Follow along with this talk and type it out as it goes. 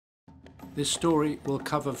This story will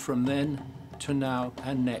cover from then to now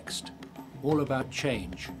and next, all about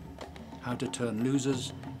change, how to turn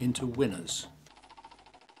losers into winners.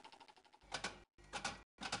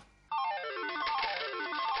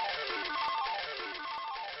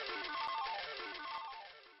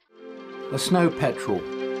 A snow petrel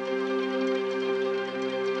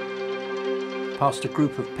past a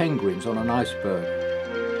group of penguins on an iceberg.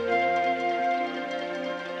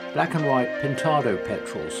 Black and white pintado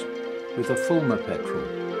petrels with a fulmar petrel.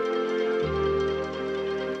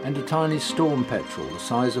 And a tiny storm petrel the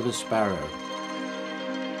size of a sparrow.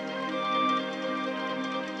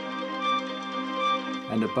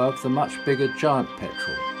 And above the much bigger giant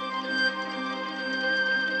petrel.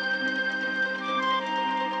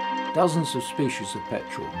 Dozens of species of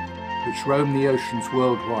petrel which roam the oceans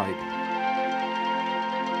worldwide.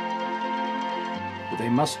 But they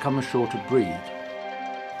must come ashore to breed.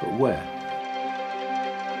 But where?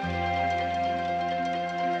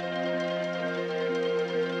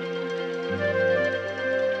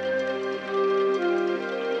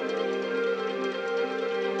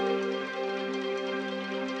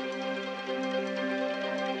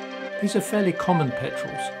 These are fairly common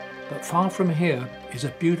petrels, but far from here is a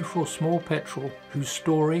beautiful small petrel whose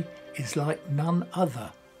story is like none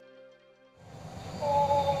other.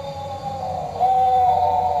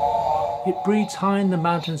 It breeds high in the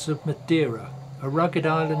mountains of Madeira, a rugged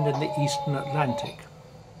island in the eastern Atlantic.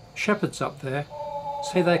 Shepherds up there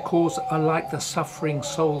say their cause are like the suffering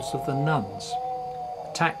souls of the nuns,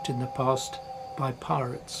 attacked in the past by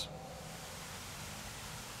pirates.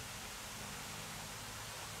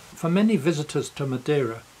 For many visitors to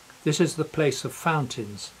Madeira, this is the place of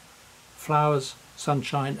fountains, flowers,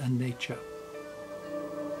 sunshine and nature.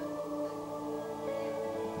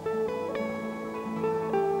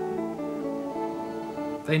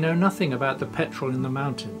 They know nothing about the petrel in the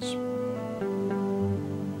mountains.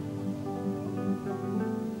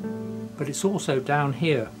 But it's also down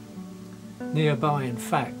here, nearby in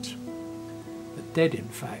fact, but dead in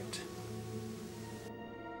fact.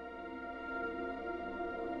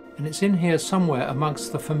 And it's in here somewhere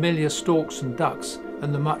amongst the familiar storks and ducks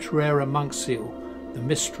and the much rarer monk seal, the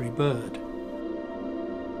mystery bird.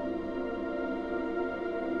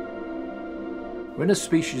 When a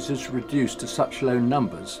species is reduced to such low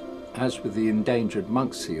numbers, as with the endangered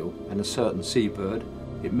monk seal and a certain seabird,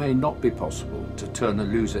 it may not be possible to turn a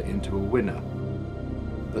loser into a winner.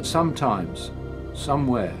 But sometimes,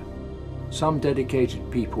 somewhere, some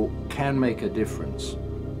dedicated people can make a difference.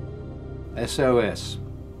 SOS.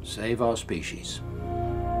 Save our species.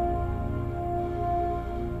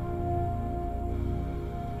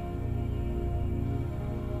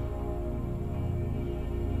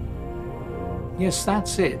 Yes,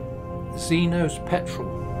 that's it. Zino's petrel.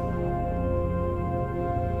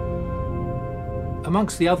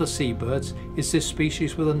 Amongst the other seabirds is this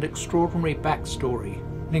species with an extraordinary backstory,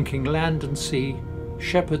 linking land and sea,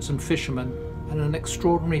 shepherds and fishermen, and an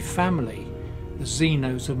extraordinary family, the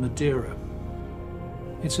Zinos of Madeira.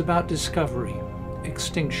 It's about discovery,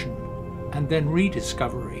 extinction, and then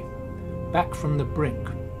rediscovery, back from the brink.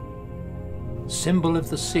 Symbol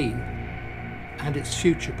of the sea, and its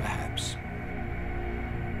future perhaps.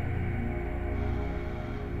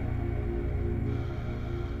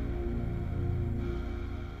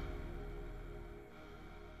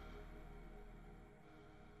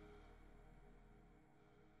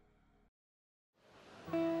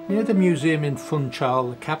 Near the museum in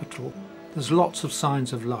Funchal, the capital, there's lots of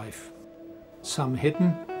signs of life. Some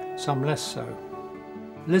hidden, some less so.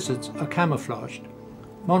 Lizards are camouflaged.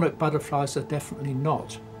 Monarch butterflies are definitely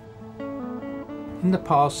not. In the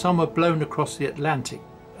past, some were blown across the Atlantic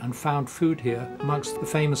and found food here amongst the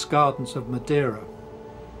famous gardens of Madeira.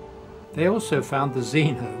 They also found the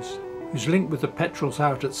Zinos, whose link with the petrels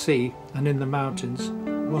out at sea and in the mountains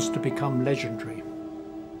was to become legendary.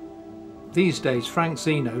 These days, Frank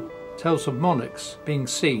Zino tells of monarchs being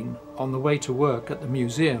seen on the way to work at the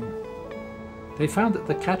museum. They found that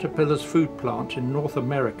the caterpillar's food plant in North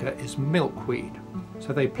America is milkweed,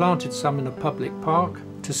 so they planted some in a public park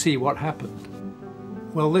to see what happened.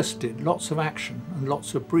 Well, this did lots of action and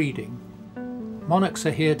lots of breeding. Monarchs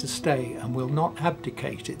are here to stay and will not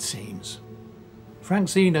abdicate, it seems. Frank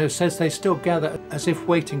Zino says they still gather as if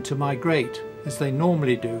waiting to migrate, as they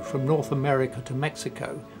normally do from North America to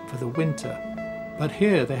Mexico for the winter. But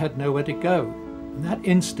here they had nowhere to go, and that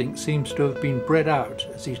instinct seems to have been bred out,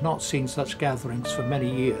 as he's not seen such gatherings for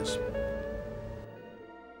many years.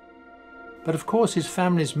 But of course his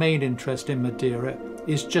family's main interest in Madeira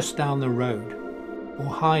is just down the road, or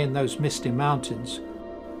high in those misty mountains,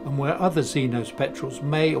 and where other Zino's petrels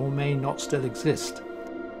may or may not still exist.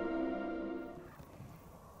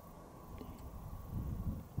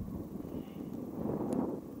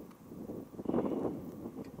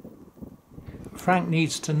 Frank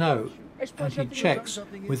needs to know, and he checks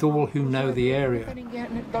with all who know the area.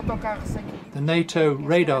 The NATO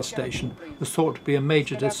radar station was thought to be a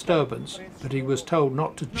major disturbance, but he was told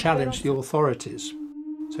not to challenge the authorities.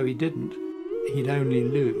 So he didn't. He'd only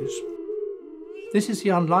lose. This is the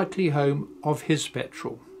unlikely home of his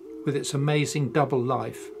Petrel, with its amazing double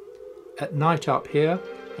life. At night up here,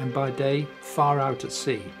 and by day far out at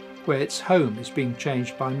sea, where its home is being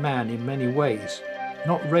changed by man in many ways.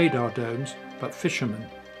 Not radar domes, but fishermen,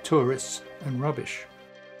 tourists and rubbish.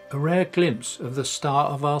 A rare glimpse of the star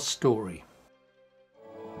of our story.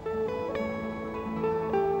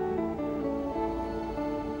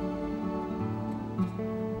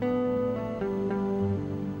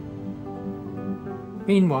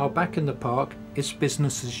 Meanwhile, back in the park, it's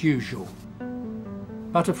business as usual.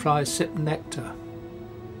 Butterflies sip nectar.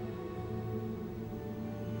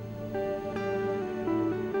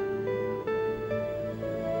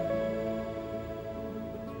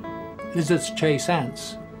 Lizards chase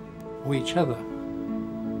ants, or each other.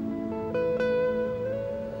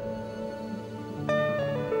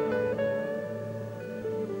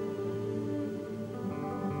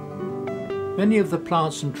 Many of the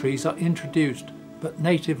plants and trees are introduced, but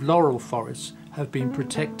native laurel forests have been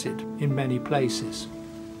protected in many places.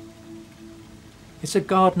 It's a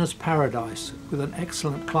gardener's paradise with an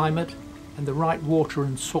excellent climate and the right water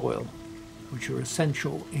and soil, which are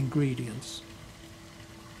essential ingredients.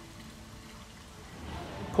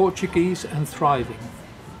 Portuguese and thriving,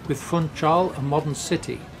 with Funchal a modern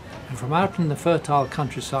city, and from out in the fertile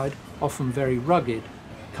countryside, often very rugged,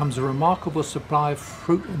 comes a remarkable supply of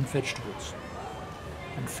fruit and vegetables.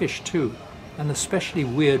 And fish too, an especially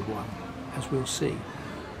weird one, as we'll see.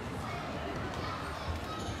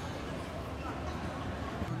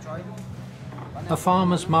 A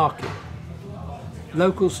farmer's market.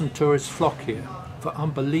 Locals and tourists flock here for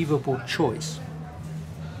unbelievable choice.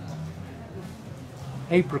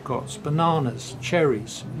 Apricots, bananas,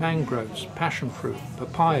 cherries, mangroves, passion fruit,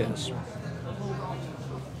 papayas.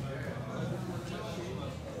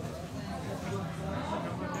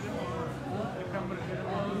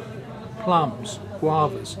 Plums,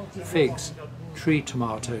 guavas, figs, tree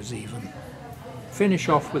tomatoes even. Finish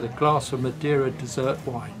off with a glass of Madeira dessert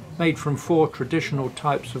wine, made from 4 traditional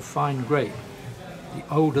types of fine grape. The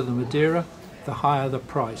older the Madeira, the higher the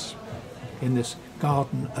price, in this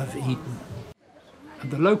Garden of Eden. And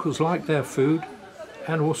the locals like their food,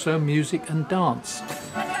 and also music and dance.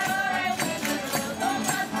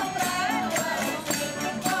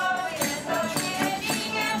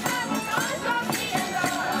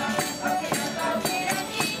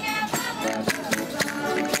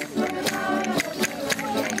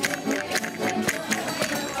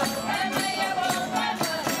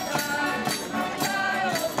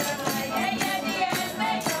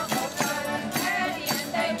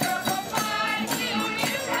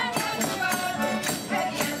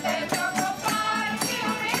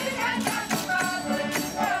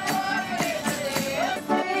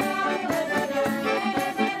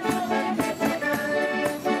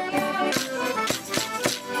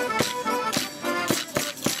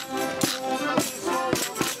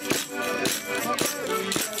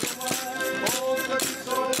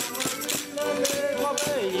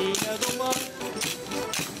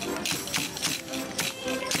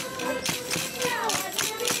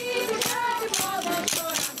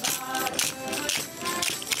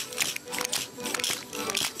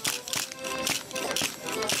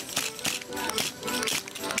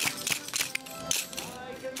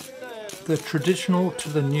 The traditional to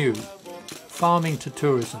the new, farming to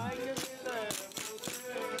tourism.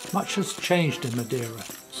 Much has changed in Madeira,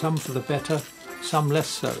 some for the better, some less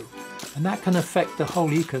so, and that can affect the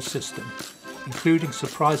whole ecosystem, including,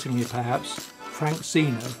 surprisingly perhaps, Frank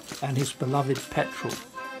Zino and his beloved Petrel.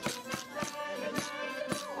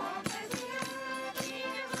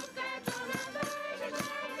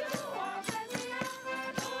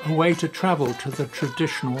 A way to travel to the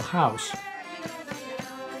traditional house.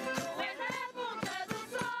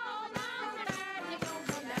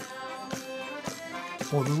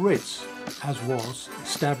 Or the Ritz, as was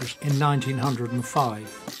established in 1905.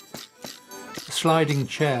 A sliding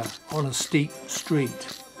chair on a steep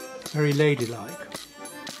street, very ladylike.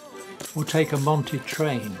 Or take a Monte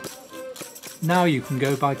train. Now you can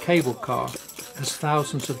go by cable car, as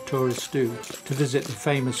thousands of tourists do, to visit the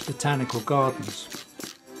famous botanical gardens.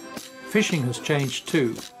 Fishing has changed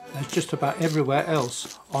too, as just about everywhere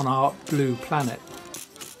else on our blue planet.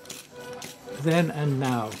 Then and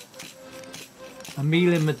now. A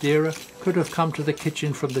meal in Madeira could have come to the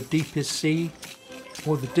kitchen from the deepest sea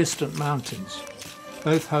or the distant mountains,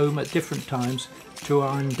 both home at different times to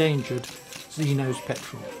our endangered Zino's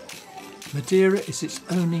Petrel. Madeira is its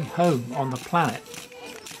only home on the planet,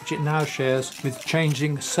 which it now shares with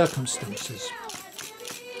changing circumstances.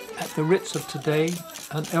 At the Ritz of today,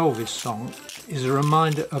 an Elvis song is a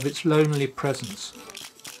reminder of its lonely presence.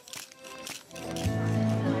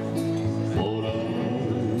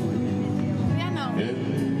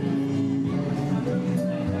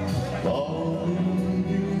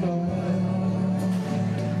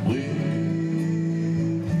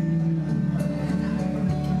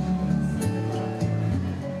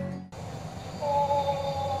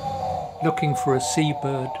 Looking for a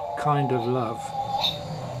seabird kind of love.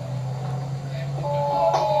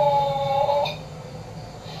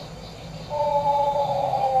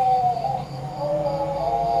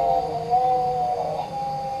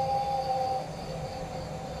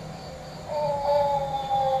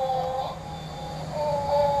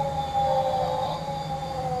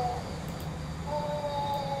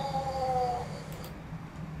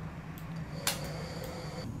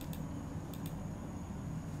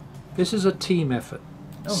 This is a team effort,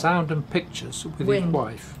 sound and pictures with his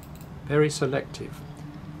wife, very selective,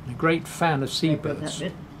 and a great fan of seabirds.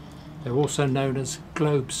 They're also known as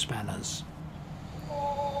globe spanners.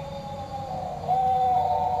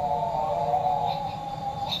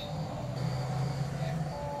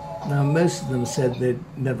 Now most of them said they'd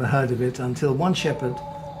never heard of it until one shepherd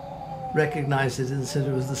recognized it and said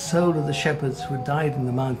it was the soul of the shepherds who died in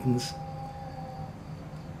the mountains,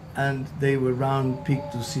 and they were round Pic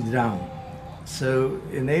du Cidrão. So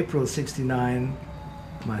in April '69,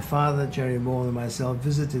 my father, Jerry Moore, and myself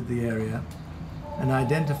visited the area and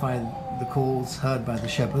identified the calls heard by the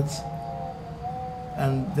shepherds,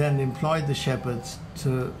 and then employed the shepherds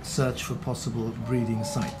to search for possible breeding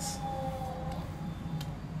sites.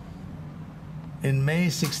 In May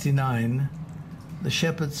 '69, the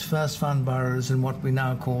shepherds first found burrows in what we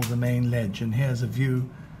now call the main ledge, and here's a view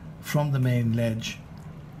from the main ledge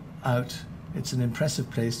out. It's an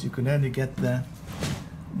impressive place. You can only get there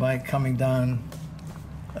by coming down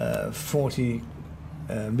 40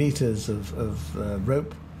 meters of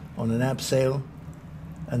rope on an abseil,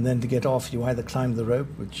 and then to get off you either climb the rope,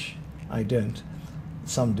 which I don't,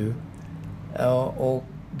 some do, or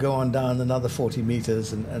go on down another 40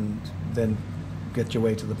 meters and then get your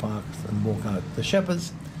way to the park and walk out. The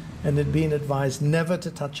shepherds had been advised never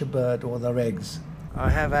to touch a bird or their eggs.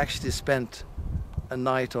 I have actually spent a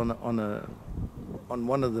night on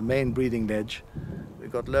one of the main breeding ledge. We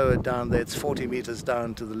got lowered down there. It's 40 meters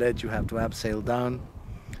down to the ledge. You have to abseil down.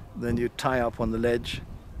 Then you tie up on the ledge,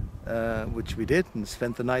 which we did, and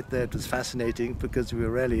spent the night there. It was fascinating because we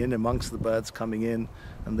were really in amongst the birds coming in,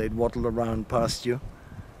 and they'd waddle around past you.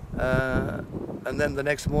 And then the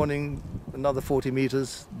next morning, another 40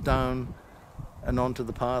 meters down and onto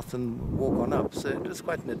the path and walk on up. So it was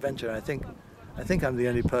quite an adventure, I think. I think I'm the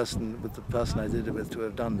only person with the person I did it with to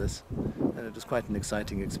have done this, and it was quite an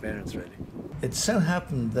exciting experience, really. It so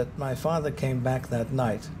happened that my father came back that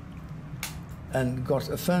night and got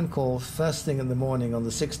a phone call first thing in the morning on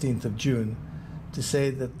the 16th of June to say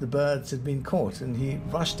that the birds had been caught, and he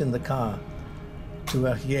rushed in the car to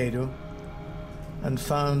Arieiro and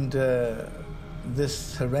found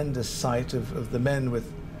this horrendous sight of the men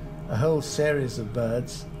with a whole series of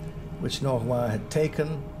birds which Norrois had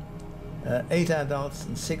taken, 8 adults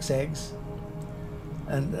and 6 eggs,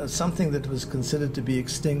 and something that was considered to be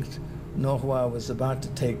extinct. Norrois was about to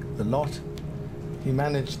take the lot. He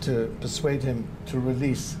managed to persuade him to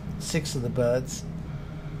release 6 of the birds,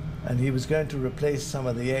 and he was going to replace some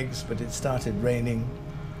of the eggs, but it started raining,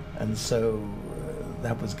 and so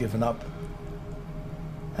that was given up.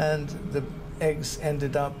 And the eggs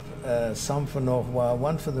ended up, some for Norrois,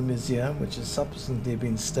 one for the museum, which has subsequently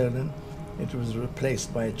been stolen. It was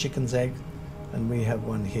replaced by a chicken's egg, and we have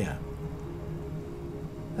one here.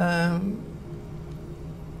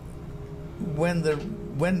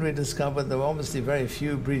 When rediscovered, there were obviously very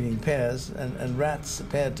few breeding pairs, and rats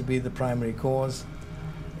appeared to be the primary cause.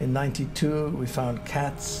 In '92, we found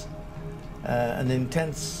cats, an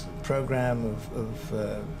intense program of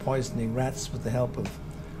poisoning rats with the help of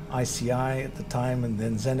ICI at the time, and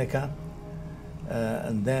then Zeneca,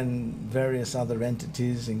 and then various other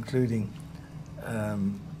entities, including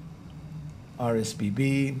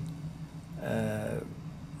RSBB,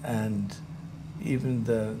 and even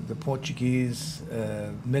the Portuguese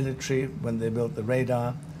military, when they built the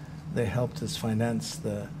radar, they helped us finance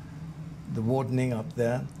the wardening up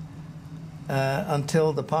there,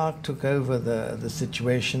 until the park took over the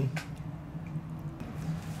situation.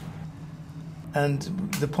 And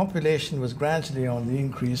the population was gradually on the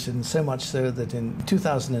increase, and so much so that in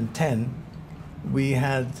 2010 we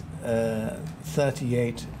had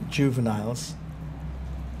 38 juveniles.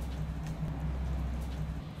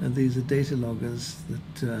 And these are data loggers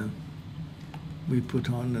that we put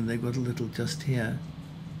on, and they've got a little just here,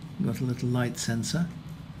 got a little light sensor.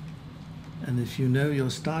 And if you know your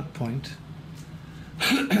start point,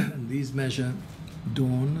 and these measure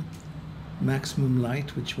dawn, maximum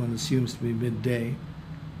light, which one assumes to be midday,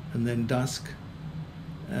 and then dusk.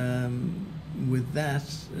 With that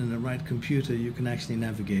and the right computer, you can actually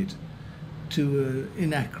navigate to an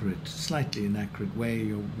inaccurate, slightly inaccurate way.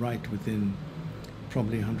 You're right within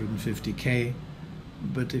probably 150k,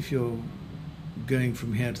 but if you're going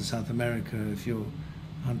from here to South America, if you're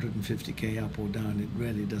 150k up or down, it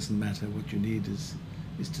really doesn't matter. What you need is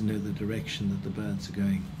to know the direction that the birds are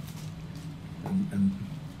going, and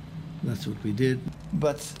that's what we did.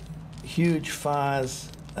 But huge fires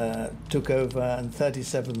took over, and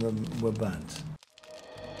 37 of them were burnt.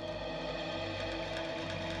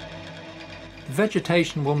 The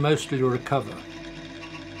vegetation will mostly recover.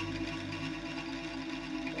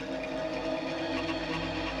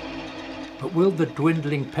 But will the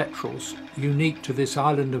dwindling petrels, unique to this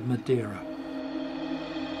island of Madeira?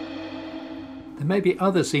 There may be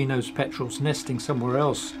other Zino's petrels nesting somewhere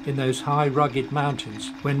else in those high rugged mountains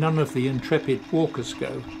where none of the intrepid walkers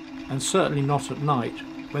go, and certainly not at night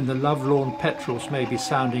when the lovelorn petrels may be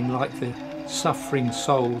sounding like the suffering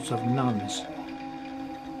souls of nuns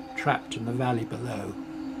trapped in the valley below.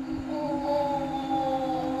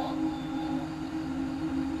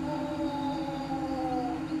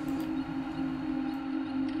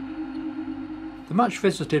 The much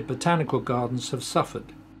visited botanical gardens have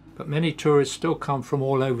suffered, but many tourists still come from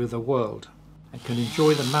all over the world and can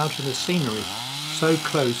enjoy the mountainous scenery so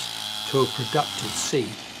close to a productive sea.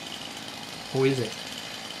 Or is it?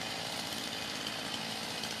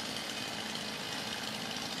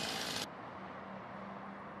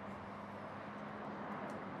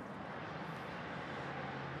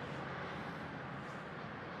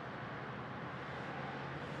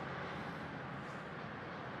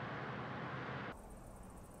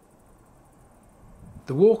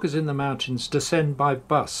 The walkers in the mountains descend by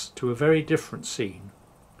bus to a very different scene,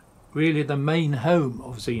 really the main home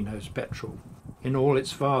of Zino's petrel, in all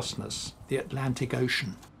its vastness, the Atlantic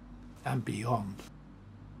Ocean and beyond.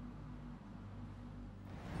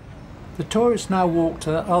 The tourists now walk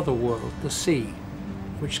to the other world, the sea,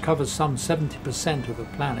 which covers some 70% of the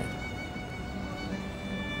planet.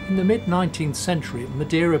 In the mid-19th century,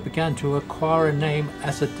 Madeira began to acquire a name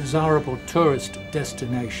as a desirable tourist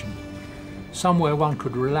destination, somewhere one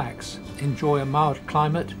could relax, enjoy a mild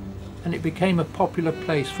climate, and it became a popular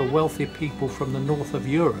place for wealthy people from the north of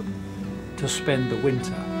Europe to spend the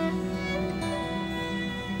winter.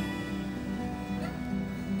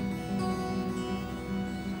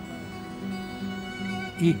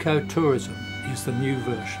 Eco-tourism is the new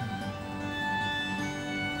version.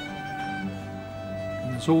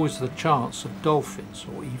 And there's always the chance of dolphins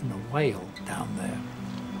or even a whale down there.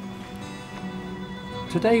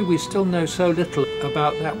 Today we still know so little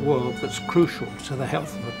about that world that's crucial to the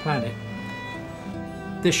health of the planet.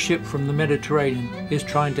 This ship from the Mediterranean is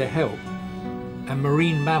trying to help, and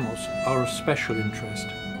marine mammals are of special interest,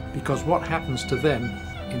 because what happens to them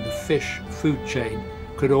in the fish food chain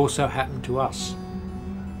could also happen to us.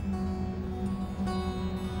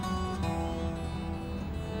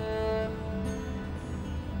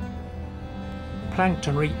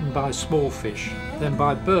 Plankton are eaten by small fish, then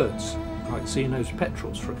by birds, like Zino's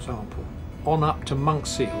petrels for example, on up to monk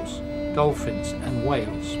seals, dolphins and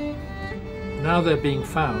whales. Now they're being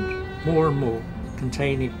found, more and more,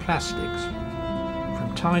 containing plastics,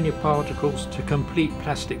 from tiny particles to complete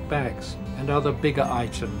plastic bags and other bigger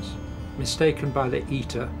items, mistaken by the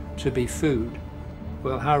eater to be food.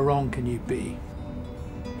 Well, how wrong can you be?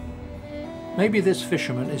 Maybe this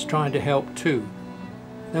fisherman is trying to help too,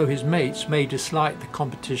 though his mates may dislike the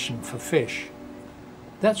competition for fish.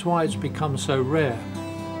 That's why it's become so rare.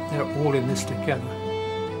 They're all in this together.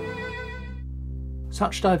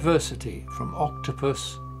 Such diversity, from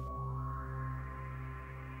octopus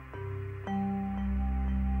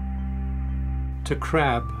to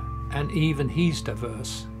crab, and even he's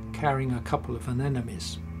diverse, carrying a couple of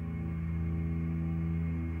anemones.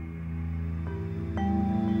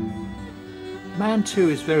 Man too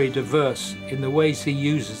is very diverse in the ways he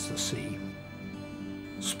uses the sea.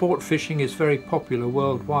 Sport fishing is very popular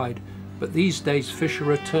worldwide, but these days fish are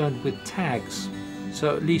returned with tags,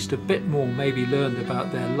 so at least a bit more may be learned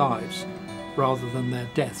about their lives rather than their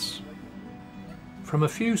deaths. From a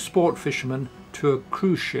few sport fishermen to a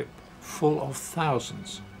cruise ship full of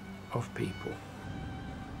thousands of people.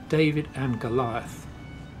 David and Goliath,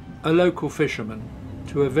 a local fisherman,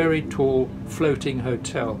 to a very tall floating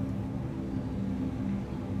hotel.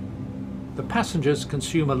 The passengers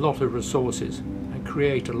consume a lot of resources and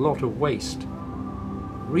create a lot of waste.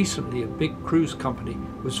 Recently, a big cruise company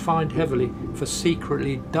was fined heavily for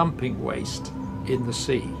secretly dumping waste in the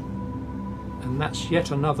sea. And that's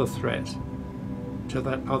yet another threat to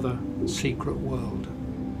that other secret world.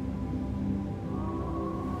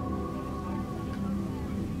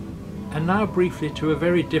 And now briefly to a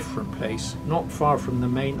very different place, not far from the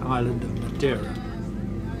main island of Madeira.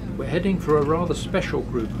 We're heading for a rather special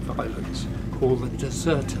group of islands called the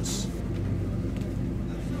Desertas.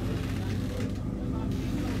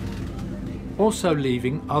 Also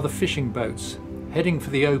leaving are the fishing boats, heading for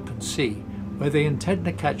the open sea, where they intend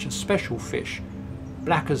to catch a special fish,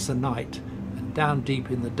 black as the night and down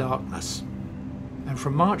deep in the darkness. And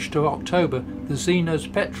from March to October, the Zino's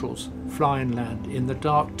Petrels fly inland in the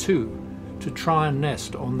dark too, to try and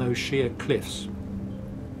nest on those sheer cliffs.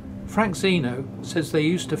 Frank Zino says they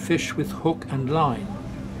used to fish with hook and line,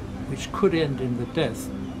 which could end in the death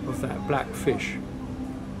of that black fish.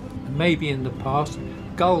 And maybe in the past,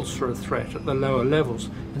 gulls were a threat at the lower levels,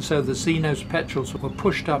 and so the Zino's Petrels were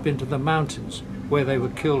pushed up into the mountains, where they were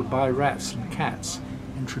killed by rats and cats,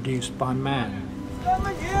 introduced by man.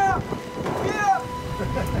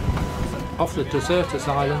 Off the Desertas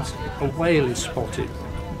Islands, a whale is spotted.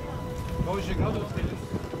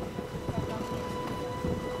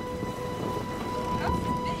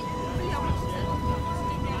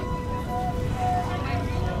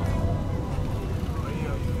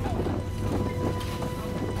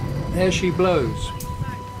 There she blows.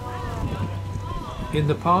 In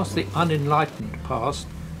the past, the unenlightened past,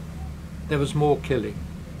 there was more killing,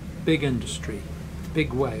 big industry,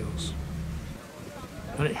 big whales.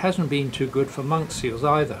 And it hasn't been too good for monk seals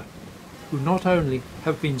either, who not only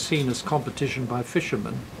have been seen as competition by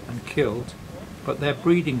fishermen and killed, but their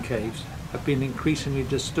breeding caves have been increasingly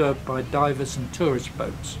disturbed by divers and tourist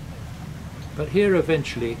boats. But here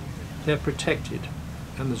eventually they're protected,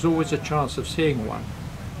 and there's always a chance of seeing one.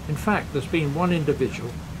 In fact, there's been one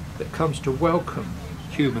individual that comes to welcome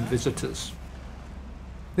human visitors.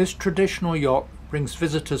 This traditional yacht brings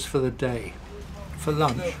visitors for the day, for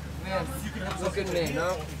lunch. Look at me,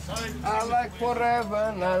 no? I like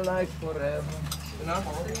forever and I like forever. You know?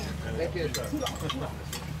 Thank you, sir.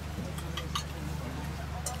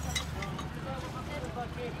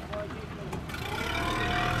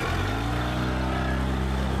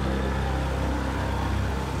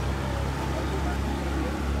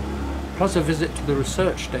 Plus a visit to the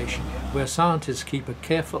research station, where scientists keep a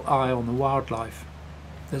careful eye on the wildlife.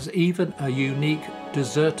 There's even a unique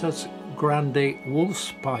Desertas grande wolf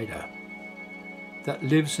spider that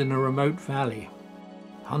lives in a remote valley,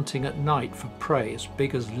 hunting at night for prey as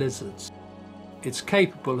big as lizards. It's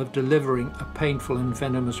capable of delivering a painful and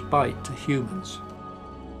venomous bite to humans.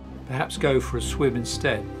 Perhaps go for a swim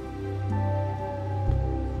instead.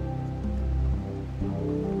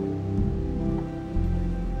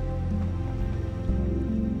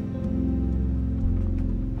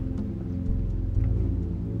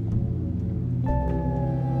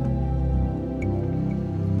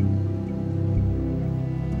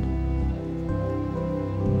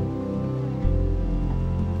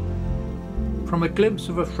 From a glimpse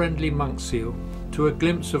of a friendly monk seal to a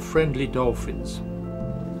glimpse of friendly dolphins.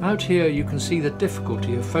 Out here you can see the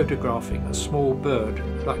difficulty of photographing a small bird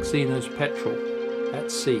like Zino's petrel at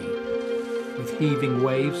sea, with heaving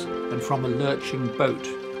waves and from a lurching boat.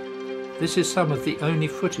 This is some of the only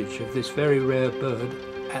footage of this very rare bird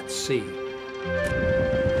at sea.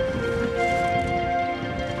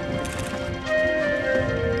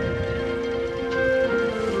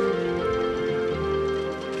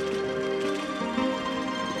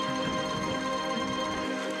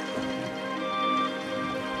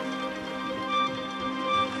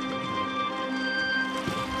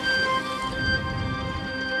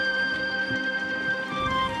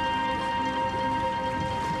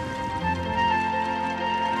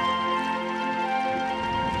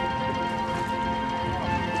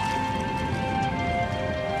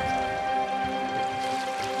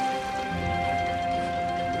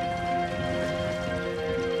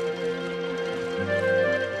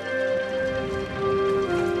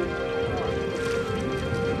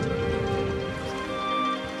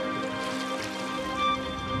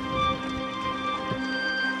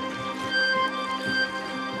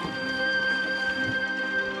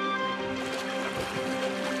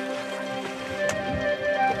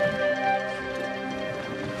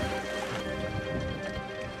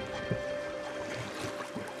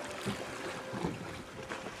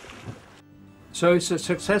 So it's a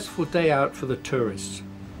successful day out for the tourists.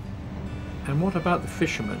 And what about the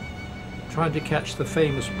fishermen trying to catch the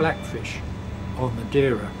famous blackfish of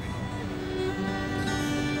Madeira?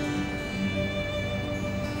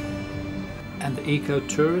 And the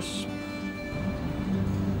eco-tourists?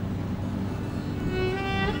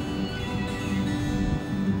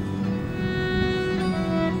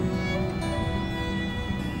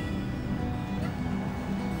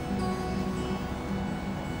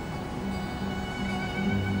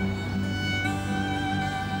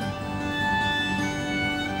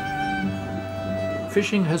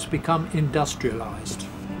 Fishing has become industrialized.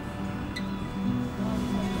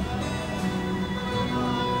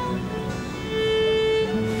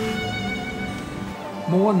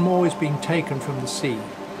 More and more is being taken from the sea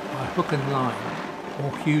by hook and line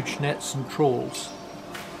or huge nets and trawls.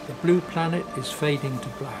 The blue planet is fading to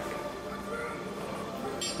black.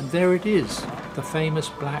 And there it is, the famous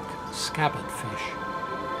black scabbard fish.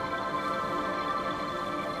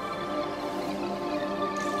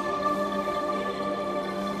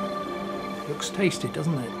 Looks tasty,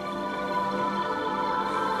 doesn't it?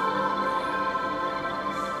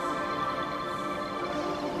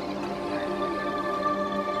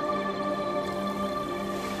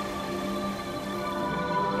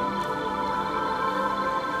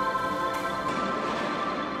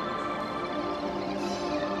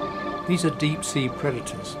 These are deep-sea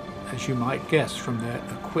predators, as you might guess from their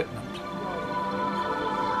equipment.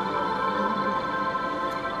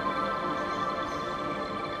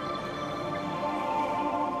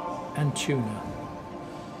 And tuna.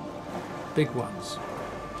 Big ones.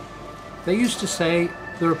 They used to say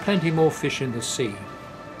there are plenty more fish in the sea.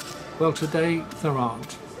 Well, today there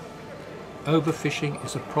aren't. Overfishing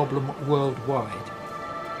is a problem worldwide.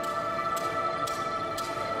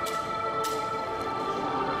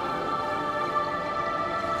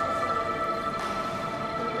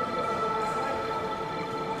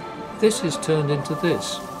 This is turned into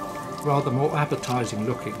this, rather more appetizing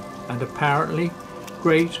looking, and apparently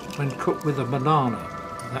great when cooked with a banana,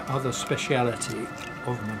 that other speciality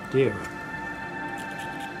of Madeira.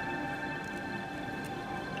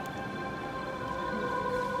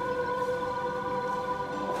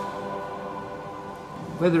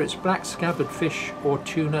 Whether it's black scabbard fish or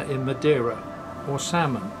tuna in Madeira, or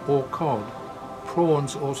salmon or cod,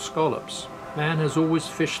 prawns or scallops, man has always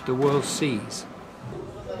fished the world's seas.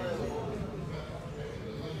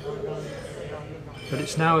 But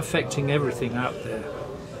it's now affecting everything out there.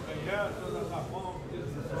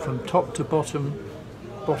 From top to bottom,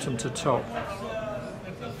 bottom to top.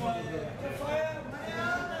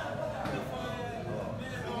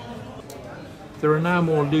 There are now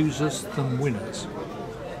more losers than winners.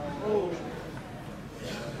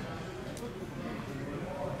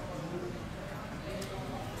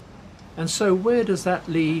 And so where does that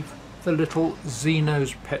leave the little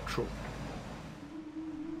Zino's Petrel?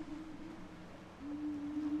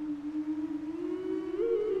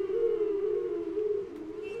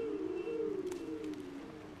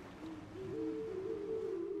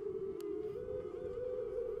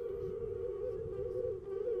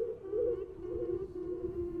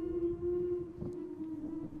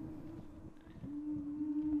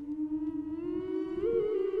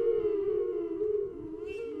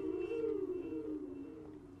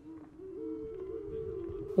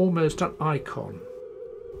 Almost an icon,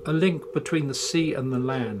 a link between the sea and the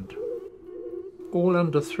land, all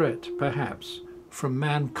under threat, perhaps, from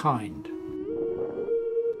mankind.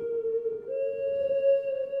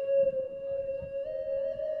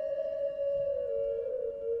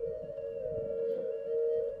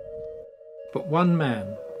 But one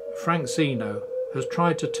man, Frank Zino, has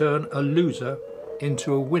tried to turn a loser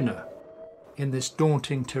into a winner in this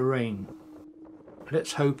daunting terrain.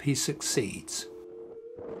 Let's hope he succeeds.